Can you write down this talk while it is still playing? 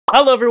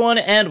Hello everyone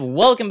and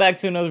welcome back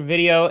to another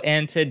video,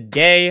 and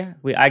today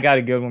I got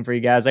a good one for you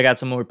guys. I got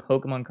some more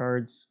Pokemon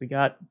cards. We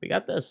got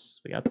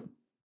this. We got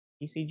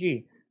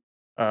TCG.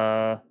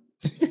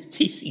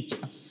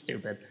 TCG. I'm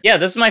stupid. Yeah,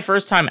 this is my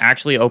first time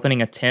actually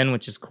opening a tin,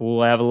 which is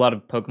cool. I have a lot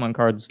of Pokemon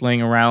cards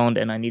laying around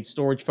and I need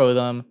storage for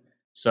them.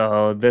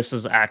 So this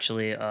is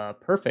actually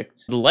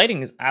perfect. The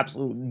lighting is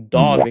absolute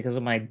dog because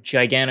of my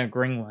gigantic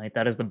ring light.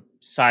 That is the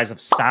size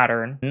of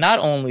Saturn. Not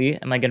only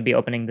am I going to be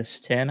opening this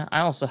tin,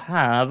 I also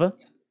have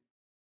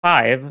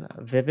 5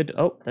 vivid...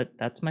 Oh,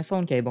 that's my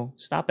phone cable.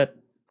 Stop it.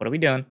 What are we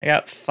doing? I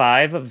got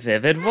 5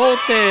 vivid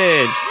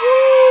voltage.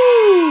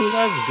 Woo!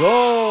 Let's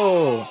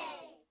go.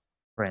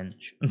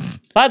 Cringe.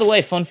 By the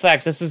way, fun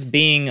fact, this is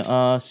being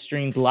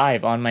streamed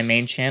live on my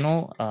main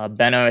channel,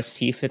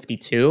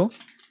 BenOST52.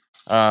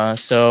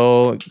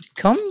 So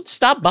come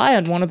stop by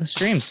on one of the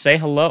streams. Say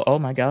hello. Oh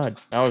my god.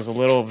 That was a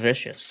little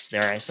vicious,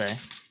 dare I say.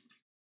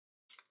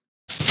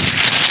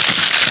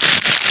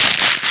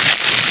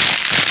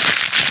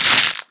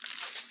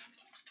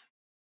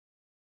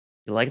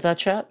 You like that,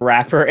 chat?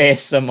 Rapper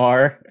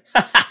ASMR.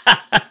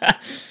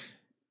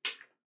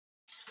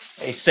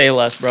 Hey, say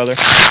less, brother.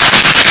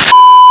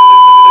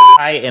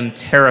 I am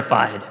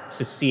terrified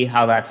to see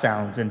how that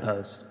sounds in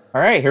post.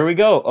 All right, here we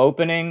go.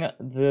 Opening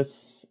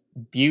this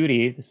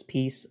beauty, this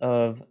piece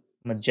of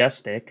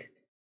majestic.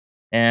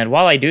 And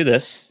while I do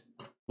this,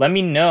 let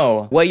me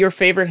know what your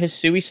favorite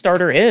Hisui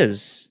starter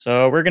is.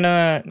 So we're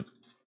gonna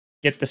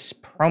get this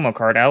promo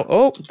card out.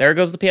 Oh, there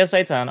goes the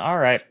PSA 10. All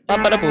right.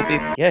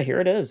 Yeah, here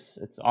it is.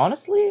 It's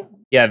honestly,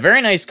 yeah,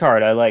 very nice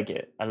card. I like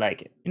it. I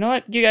like it. You know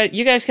what?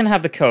 You guys can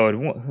have the code.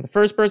 The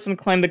first person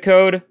to claim the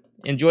code,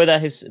 enjoy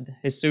that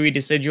Hisui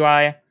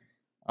Decidueye.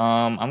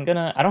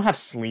 I don't have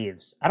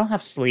sleeves. I don't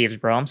have sleeves,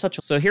 bro. I'm such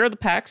a... So here are the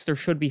packs. There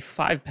should be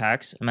 5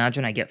 packs.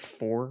 Imagine I get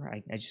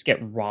 4. I just get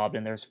robbed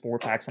and there's 4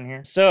 packs in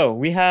here. So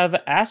we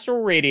have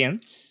Astral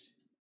Radiance.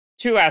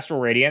 2 Astral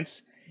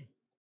Radiance.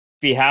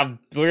 We have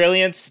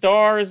Brilliant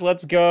Stars.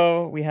 Let's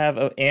go. We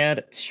have...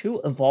 and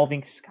 2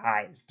 Evolving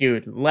Skies.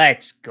 Dude,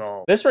 let's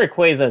go. This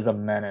Rayquaza is a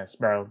menace,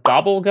 bro.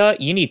 Gobblegut,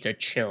 you need to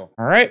chill.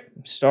 All right.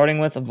 Starting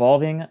with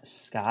Evolving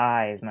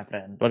Skies, my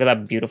friend. Look at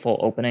that beautiful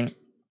opening.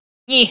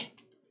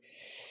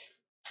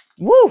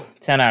 Woo!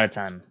 10 out of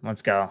 10.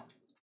 Let's go.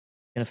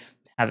 Gonna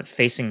have it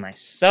facing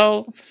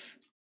myself.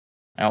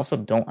 I also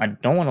don't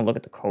want to look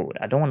at the code.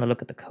 I don't want to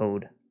look at the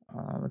code.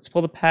 Let's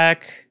pull the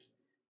pack.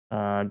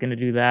 Gonna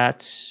do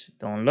that.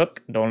 Don't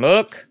look. Don't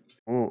look.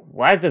 Ooh,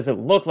 why does it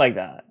look like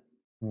that?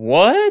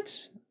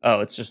 What?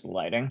 Oh, it's just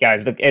lighting.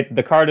 Guys,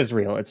 the card is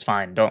real. It's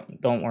fine.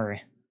 Don't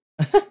worry.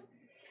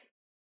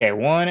 Okay,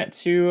 1,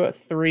 2,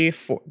 3,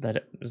 4.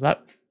 That was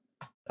that.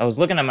 I was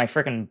looking at my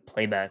freaking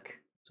playback,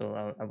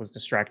 so I was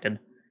distracted.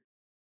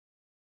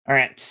 All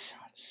right, let's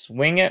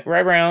swing it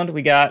right around.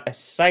 We got a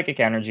Psychic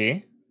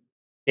Energy,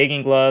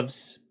 Digging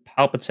Gloves,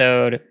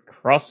 Palpitoad,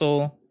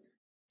 Crustle,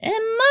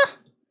 Emma.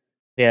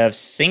 We have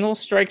Single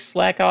Strike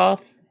Slack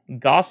Off,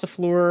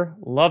 Gossifleur,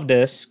 Love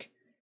Disc,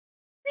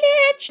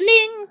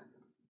 Fletchling,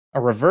 a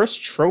Reverse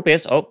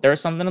Tropius. Oh, there's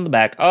something in the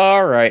back.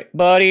 All right,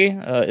 buddy.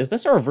 Is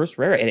this a reverse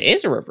rare? It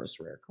is a reverse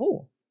rare.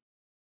 Cool.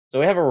 So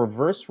we have a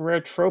reverse rare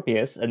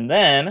Tropius, and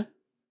then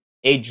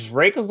a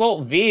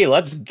Dracozolt V.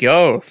 Let's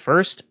go.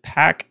 First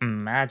pack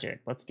magic.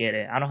 Let's get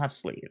it. I don't have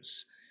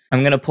sleeves.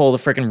 I'm gonna pull the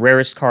freaking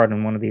rarest card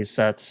in one of these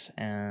sets,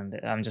 and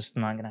I'm just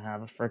not gonna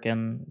have a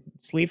freaking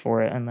sleeve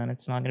for it, and then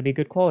it's not gonna be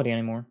good quality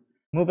anymore.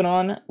 Moving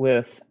on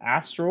with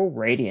Astral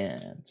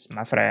Radiance,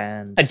 my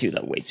friend. I do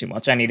that way too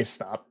much. I need to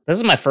stop. This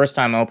is my first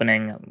time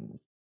opening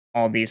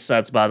all these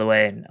sets, by the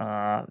way.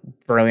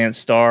 Brilliant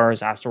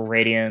Stars, Astral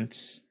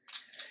Radiance,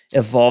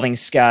 Evolving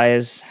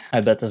Skies.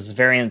 I bet this is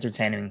very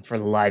entertaining for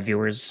the live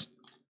viewers.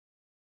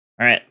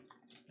 All right.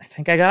 I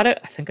think I got it.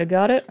 I think I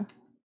got it.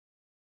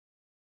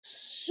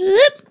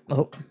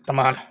 Oh, come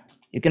on.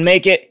 You can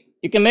make it.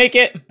 You can make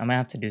it. I'm gonna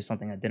have to do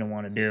something I didn't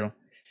want to do.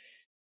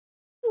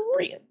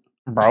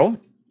 Bro.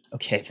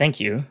 Okay, thank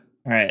you.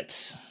 All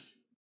right.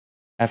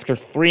 After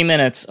 3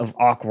 minutes of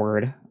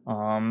awkward,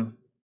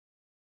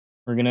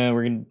 we're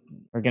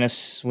gonna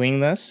swing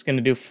this.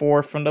 Gonna do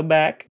 4 from the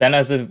back. Then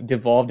as it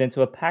devolved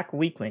into a pack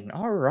weakling.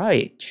 All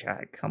right,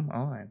 chat. Come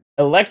on.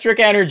 Electric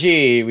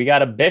Energy. We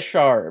got a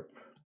Bisharp.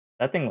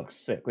 That thing looks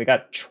sick. We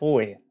got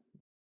Choi.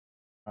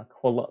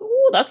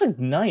 Ooh, that's a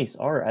nice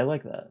art. I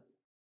like that.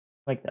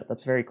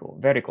 That's very cool.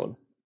 Very cool.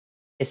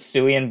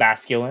 Hisui and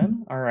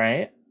Basculin. All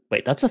right.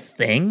 Wait, that's a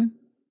thing?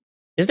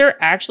 Is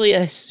there actually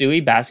a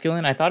Hisui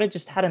Basculin? I thought it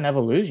just had an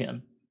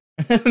evolution.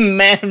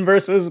 Man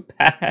versus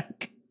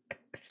pack.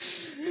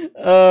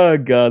 Oh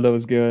god, that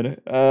was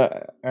good.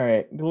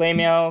 Alright.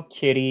 Glameow,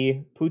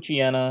 Kitty,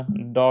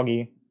 Poochyena,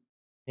 Doggy.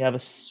 We have a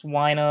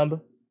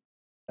Swinub,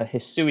 a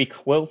Hisui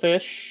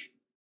Quillfish,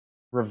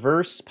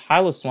 Reverse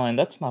Piloswine.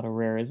 That's not a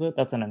rare, is it?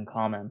 That's an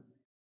uncommon.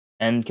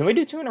 And can we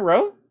do 2 in a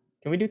row?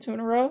 Can we do 2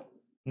 in a row?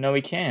 No,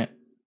 we can't.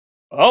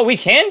 Oh, we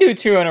can do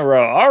 2 in a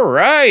row. All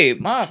right.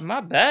 My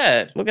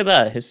bad. Look at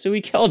that.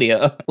 Hisui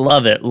Keldea.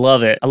 Love it.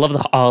 Love it. I love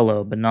the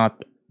holo, but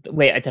not...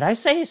 Wait, did I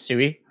say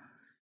Hisui?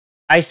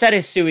 I said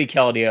Hisui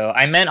Keldeo.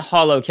 I meant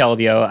Hollow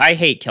Keldeo. I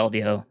hate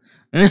Keldeo.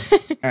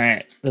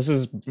 Alright, this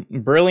is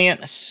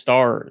Brilliant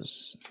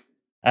Stars.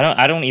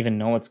 I don't even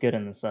know what's good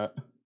in this set.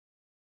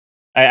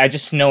 I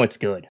just know it's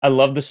good. I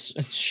love this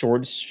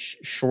short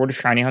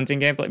shiny hunting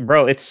gameplay.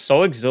 Bro, it's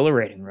so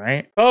exhilarating,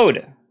 right?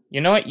 Code!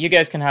 You know what? You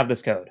guys can have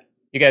this code.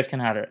 You guys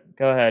can have it.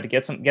 Go ahead,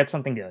 get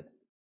something good.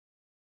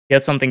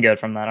 Get something good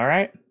from that,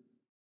 alright?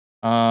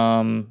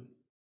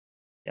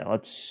 Yeah,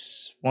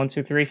 let's 1,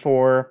 2, 3,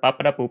 4. Pop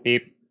it up, boop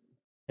beep.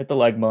 Hit the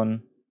like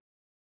button.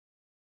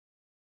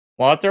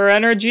 Water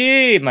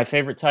energy! My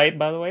favorite type,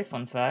 by the way,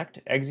 fun fact.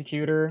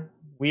 Executor,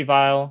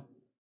 Weavile.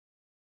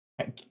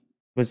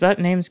 Was that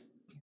name's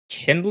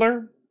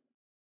Kindler?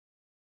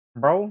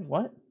 Bro,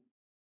 what?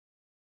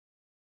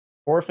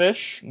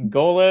 Corfish,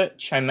 Golett,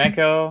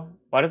 Chimecho.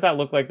 Why does that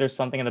look like there's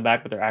something in the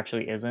back, but there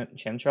actually isn't?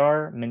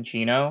 Chimchar,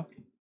 Minccino,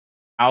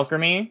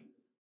 Alchemy.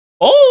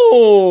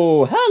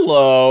 Oh,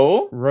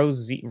 hello!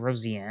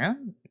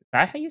 Rosianne? Is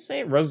that how you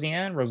say it?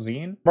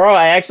 Rosine?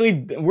 Bro,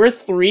 we're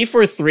 3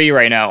 for 3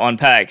 right now on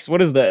packs.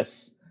 What is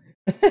this?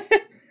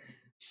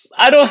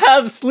 I don't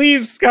have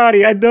sleeves,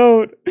 Scotty. I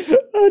don't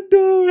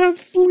have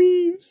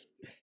sleeves.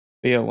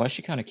 But yeah, why is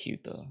she kind of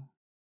cute though?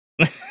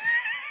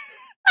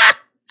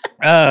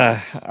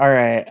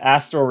 Alright.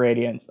 Astral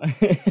Radiance.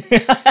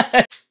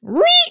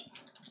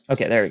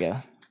 Okay, there we go.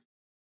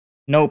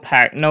 No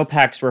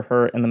packs were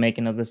hurt in the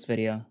making of this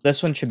video.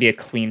 This one should be a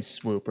clean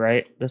swoop,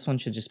 right? This one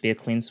should just be a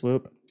clean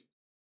swoop.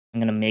 I'm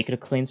gonna make it a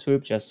clean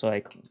swoop just so I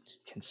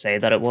can say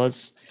that it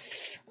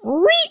was.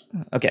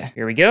 Okay,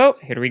 here we go.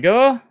 Here we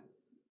go.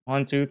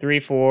 1, 2, 3,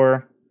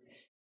 4.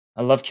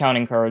 I love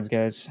counting cards,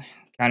 guys.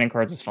 Counting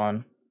cards is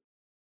fun.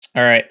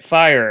 Alright,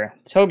 Fire,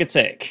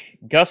 Togetic,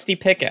 Gusty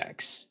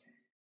Pickaxe.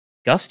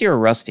 Gusty or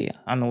Rusty?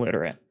 I'm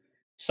illiterate.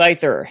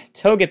 Scyther,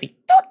 Togepi,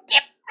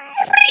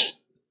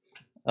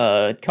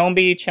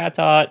 Combi,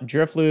 Chatot,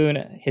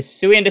 Drifloon,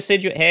 Hisui, and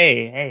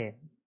Decidueye. Hey,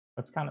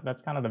 that's kind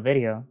of the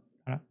video.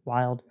 Kind of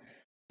wild.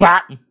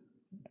 Bah!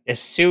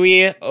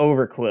 Hisui,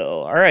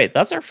 Overquill. Alright,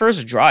 that's our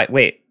first draw.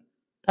 Wait,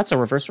 that's a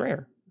reverse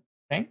rare.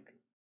 I think?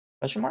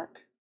 Question mark?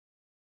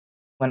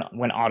 When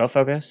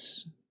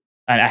autofocus?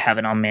 I have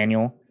it on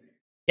manual.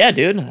 Yeah,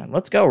 dude,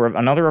 let's go.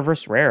 Another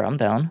reverse rare. I'm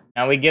down.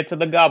 Now we get to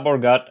the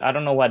Gobblegut. I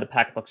don't know why the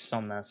pack looks so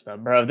messed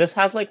up, bro. If this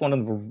has like one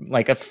of the,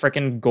 like a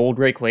freaking gold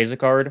Rayquaza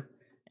card,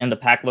 and the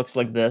pack looks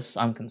like this,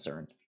 I'm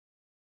concerned.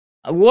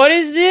 What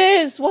is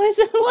this? Why is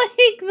it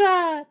like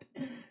that?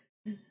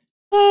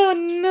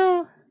 Oh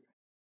no.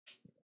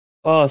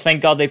 Oh,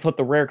 thank God they put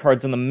the rare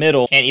cards in the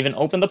middle. Can't even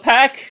open the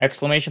pack!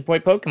 Exclamation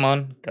point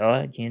Pokemon. Go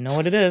ahead, you know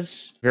what it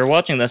is. If you're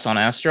watching this on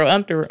Astro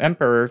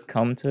Emperor,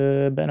 come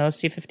to Benno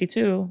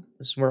C52.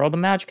 This is where all the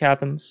magic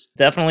happens.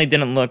 Definitely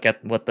didn't look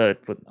at what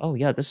oh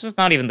yeah, this is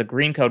not even the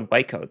green code,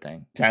 white code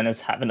thing. China's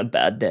having a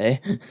bad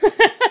day.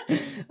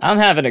 I'm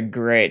having a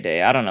great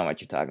day. I don't know what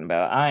you're talking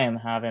about. I am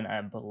having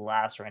a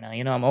blast right now.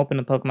 You know, I'm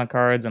opening Pokemon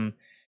cards, I'm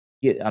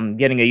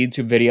getting a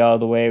YouTube video out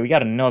of the way. We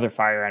got another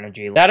Fire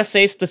Energy. Gotta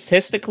say,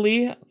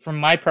 statistically, from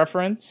my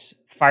preference,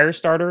 Fire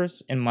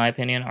starters, in my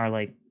opinion, are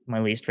like my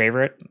least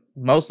favorite.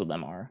 Most of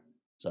them are.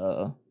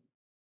 So,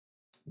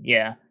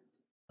 yeah.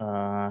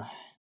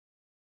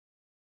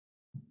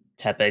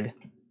 Tepig.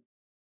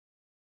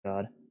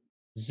 God.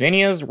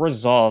 Zinnia's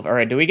Resolve.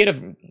 Alright, do we get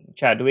a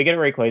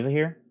Rayquaza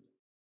here?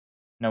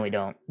 No, we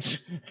don't.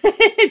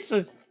 It's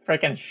a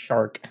freaking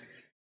shark.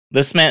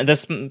 This bets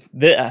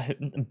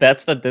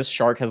that this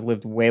shark has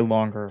lived way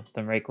longer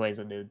than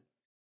Rayquaza did,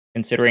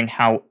 considering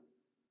how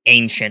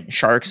ancient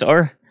sharks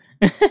are.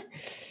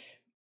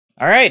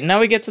 Alright, now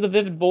we get to the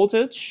Vivid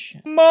Voltage.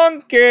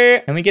 Monkey!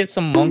 Can we get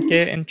some monkey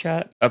in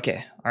chat?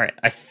 Okay, alright.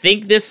 I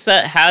think this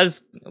set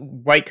has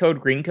white code,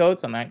 green code,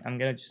 so I'm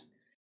gonna just...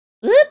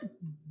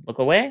 Look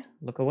away.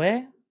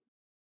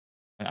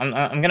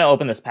 I'm gonna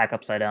open this pack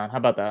upside down. How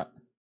about that?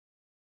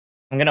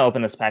 I'm gonna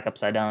open this pack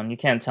upside down. You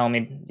can't tell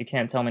me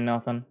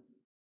nothing.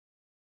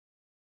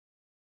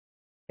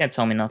 Can't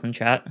tell me nothing,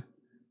 chat.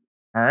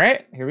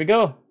 Alright, here we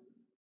go.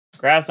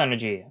 Grass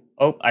Energy.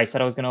 Oh, I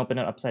said I was gonna open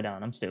it upside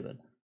down. I'm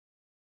stupid.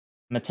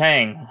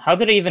 Matang. How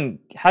did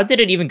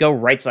it even go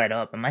right side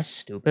up? Am I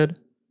stupid?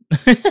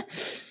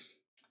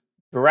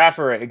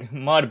 Girafarig,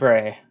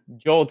 Mudbray,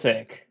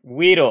 Joltik,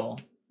 Weedle.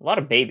 A lot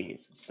of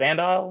babies.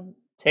 Sandile,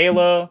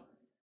 Talo,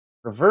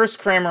 Reverse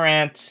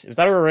Cramorant. Is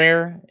that a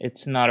rare?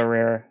 It's not a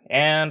rare.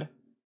 And...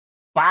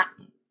 Bop!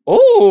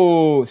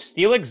 Oh!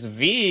 Steelix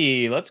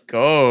V! Let's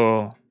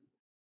go!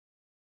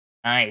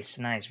 Nice,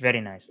 very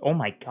nice. Oh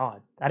my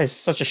god, that is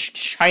such a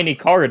shiny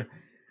card.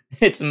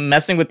 It's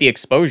messing with the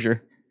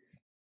exposure.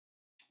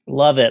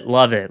 Love it.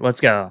 Let's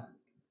go.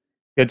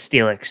 Good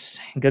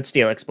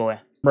Steelix, boy.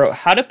 Bro,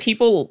 how do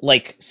people,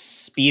 like,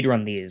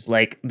 speedrun these?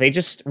 Like, they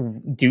just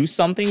do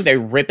something, they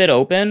rip it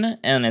open,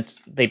 and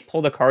they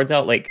pull the cards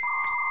out, like...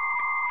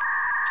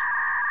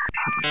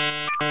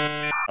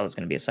 That was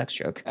gonna be a sex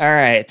joke.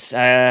 Alright,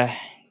 yeah,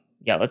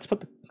 let's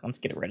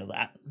get rid of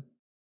that.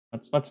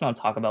 Let's not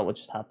talk about what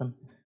just happened.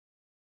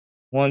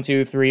 1,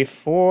 2, 3,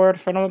 4,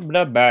 front of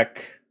the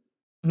back.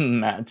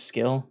 Mad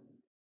skill.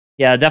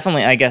 Yeah,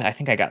 definitely. I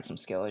think I got some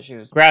skill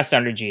issues. Grass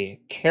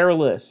energy,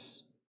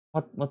 careless.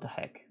 What the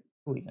heck?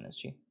 Who even is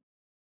she?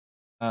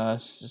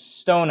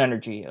 Stone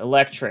energy,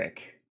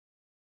 electric,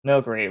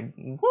 milk ray.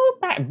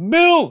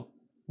 Bill,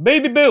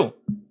 baby Bill,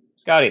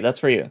 Scotty, that's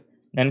for you.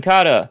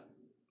 Nankata,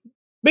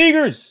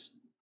 Beegers,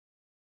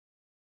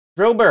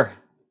 Drober.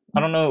 I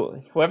don't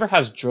know whoever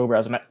has Drober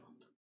as a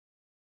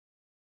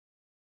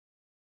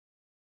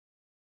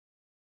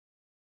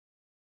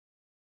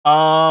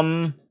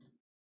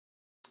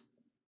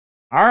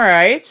All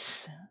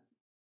right.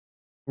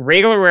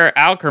 Regular rare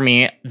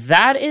alchemy.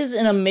 That is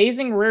an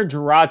amazing rare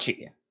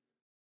Jirachi.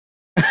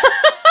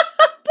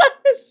 That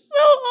is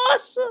so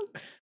awesome.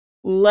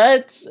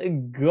 Let's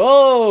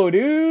go,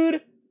 dude.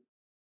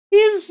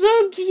 He's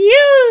so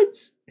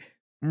cute.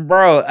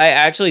 Bro, I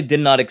actually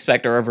did not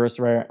expect a reverse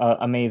rare,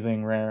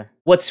 amazing rare.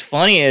 What's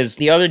funny is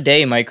the other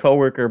day, my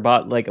coworker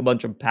bought like a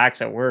bunch of packs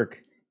at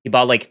work. He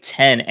bought like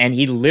 10 and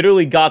he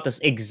literally got this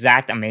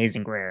exact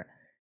amazing rare.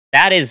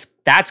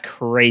 That's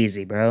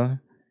crazy, bro.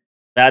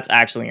 That's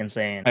actually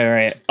insane. All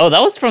right. Oh,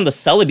 that was from the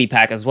Celebi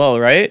pack as well,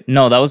 right?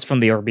 No, that was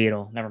from the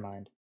Orbital. Never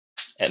mind.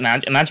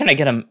 Imagine I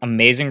get an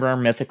amazing rare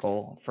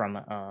mythical from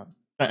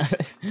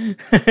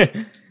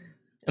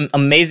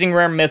amazing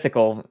rare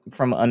mythical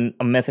from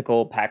a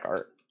mythical pack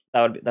art.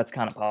 That's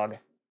kind of pog.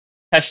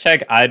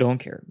 Hashtag I don't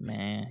care,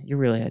 man. You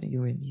really had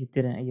you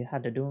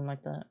had to do them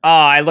like that. Oh,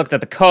 I looked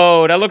at the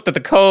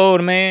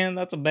code. Man.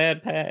 That's a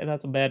bad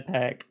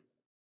pack.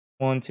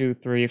 1, 2,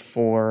 3,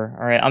 4.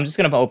 All right, I'm just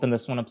gonna open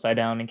this one upside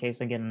down in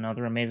case I get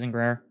another amazing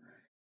rare.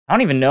 I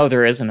don't even know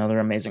there is another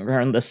amazing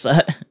rare in this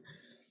set.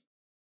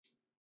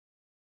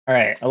 All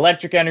right,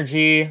 electric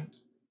energy.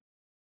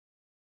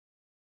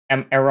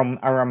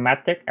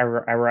 Aromatic.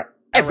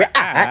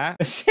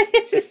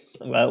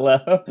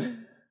 Well,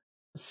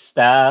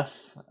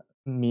 staff.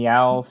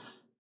 Meowth.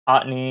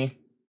 Otney.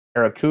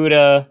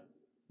 Aracuda.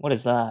 What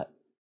is that?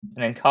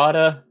 An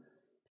Encada.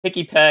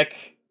 Picky Peck.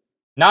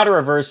 Not a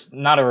reverse.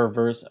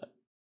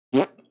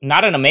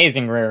 Not an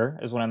amazing rare,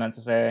 is what I meant to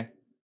say.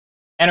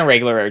 And a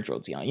regular rare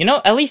Jolteon. You know,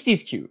 at least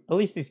he's cute.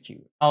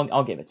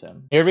 I'll give it to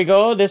him. Here we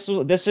go. This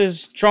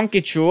is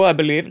Trunkichu, I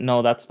believe.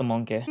 No, that's the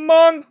monkey.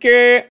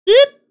 Monkey!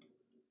 Beep.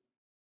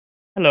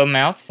 Hello,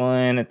 mouth.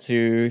 1,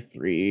 2,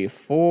 3,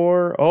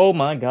 4. Oh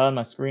my god,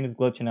 my screen is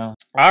glitching out.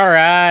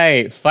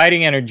 Alright.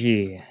 Fighting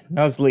energy.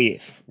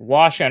 Nuzleaf.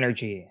 Wash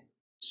energy.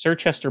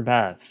 Sirchester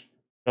Bath.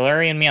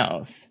 Galarian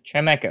Meowth.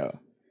 Chimecho.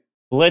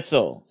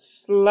 Blitzel.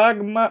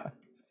 Slugma.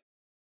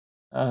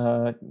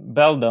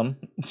 Beldum.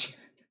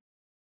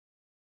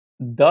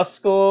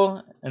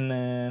 Duskull, and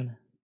then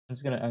I'm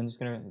just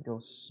gonna go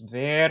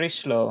very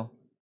slow.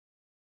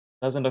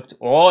 Doesn't look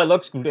it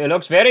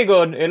looks very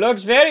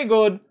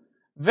good.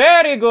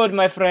 Very good,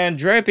 my friend.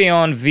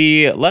 Drapion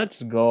V,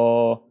 let's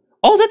go.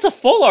 Oh, that's a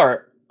full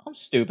art. I'm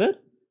stupid.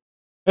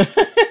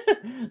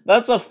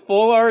 That's a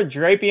full art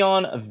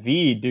Drapion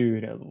V,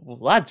 dude.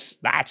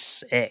 That's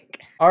sick.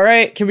 All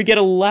right, can we get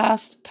a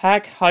last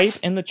pack hype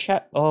in the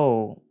chat?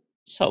 Oh,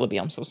 Celebi,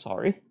 I'm so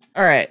sorry.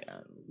 All right,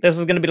 this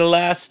is gonna be the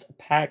last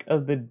pack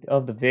of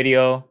the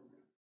video.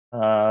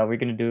 We're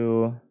gonna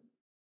do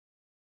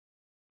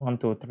 1,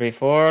 2, 3,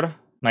 4.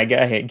 My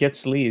guy, get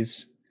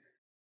sleeves.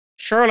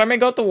 Sure, let me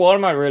go to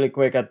Walmart really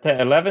quick at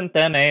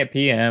 11:10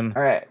 p.m.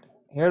 All right,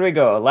 here we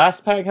go.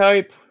 Last pack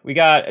hype. We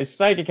got a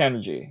Psychic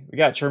Energy. We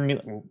got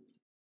Charmeleon.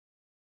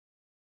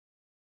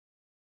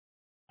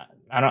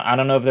 I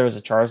don't know if there was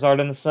a Charizard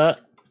in the set,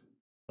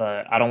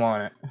 but I don't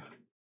want it.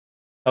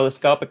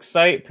 Telescopic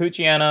Sight,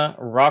 Poochyena,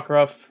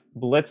 Rockruff,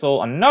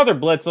 Blitzel, another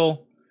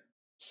Blitzel,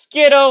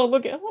 Skiddo,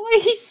 look at, oh,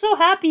 he's so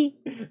happy.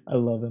 I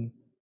love him.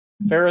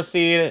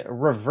 Ferroseed,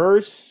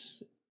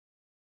 Reverse,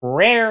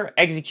 Rare,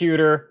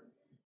 Executor,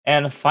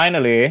 and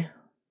finally,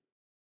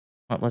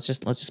 well, let's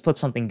just put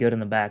something good in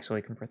the back so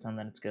we can pretend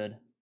that it's good.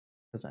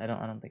 Because I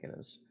don't think it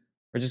is.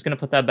 We're just gonna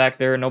put that back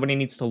there. Nobody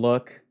needs to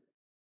look.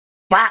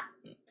 Bah!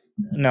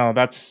 No,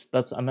 that's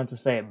I meant to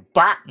say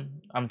bah!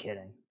 I'm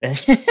kidding.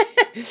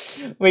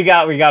 we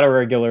got a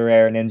regular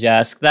rare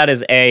Ninjask. That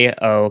is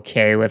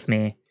A-okay with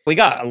me. We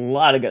got a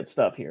lot of good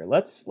stuff here.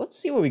 Let's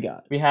see what we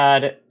got. We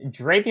had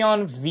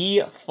Drapion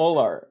V full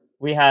art.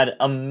 We had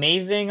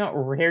amazing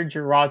rare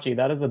Jirachi.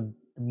 That is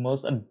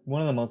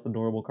one of the most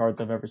adorable cards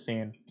I've ever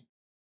seen.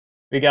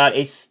 We got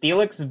a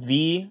Steelix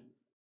V.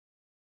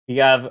 We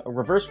have a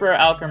reverse rare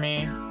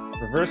Alchemy,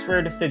 reverse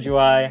rare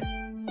Decidueye,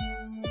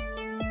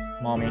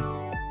 Mommy,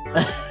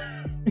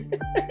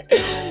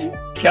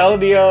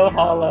 Keldeo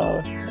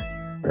Hollow,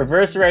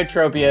 reverse rare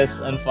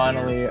Tropius, and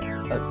finally,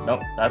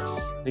 nope,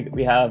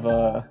 we have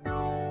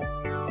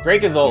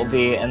Dracozolt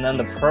V, and then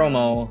the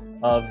promo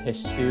of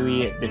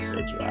Hisui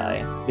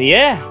Decidueye. But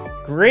yeah,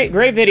 great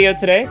video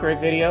today. Great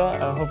video.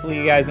 Hopefully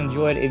you guys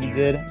enjoyed. If you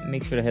did,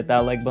 make sure to hit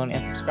that like button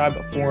and subscribe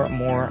for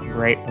more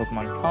great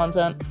Pokemon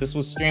content. This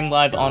was streamed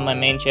live on my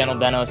main channel,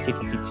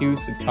 BenOST52,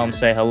 so come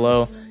say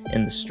hello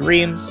in the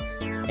streams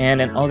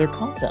and in other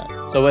content.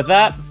 So with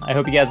that, I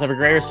hope you guys have a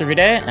great rest of your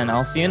day, and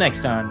I'll see you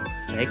next time.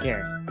 Take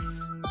care.